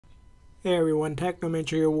Hey everyone,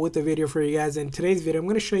 to.limit here with a video for you guys. In today's video, I'm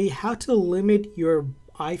going to show you how to limit your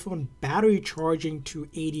iPhone battery charging to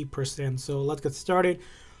 80%. So let's get started.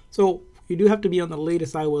 So you do have to be on the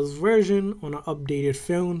latest iOS version on an updated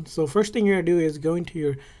phone. So first thing you're going to do is go into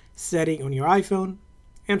your setting on your iPhone.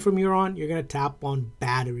 And from here on, you're going to tap on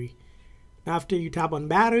battery. After you tap on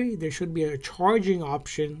battery, there should be a charging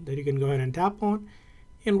option that you can go ahead and tap on.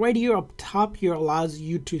 And right here up top here allows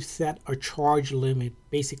you to set a charge limit,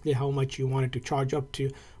 basically how much you want it to charge up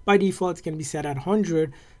to. By default, it's going to be set at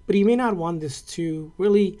 100, but you may not want this to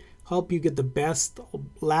really help you get the best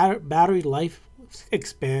battery life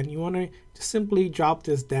expand. You want to just simply drop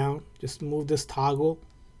this down, just move this toggle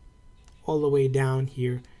all the way down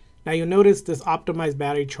here. Now you'll notice this optimized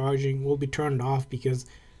battery charging will be turned off because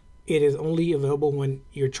it is only available when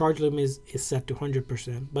your charge limit is set to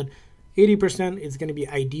 100%. But 80% is going to be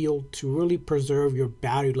ideal to really preserve your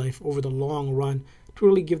battery life over the long run, to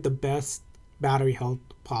really give the best battery health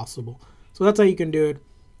possible. So that's how you can do it.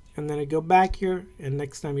 And then I go back here, and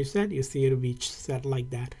next time you set, you see it'll be set like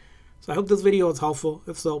that. So I hope this video was helpful.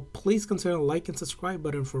 If so, please consider the like and subscribe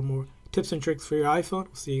button for more tips and tricks for your iPhone.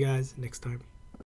 We'll see you guys next time.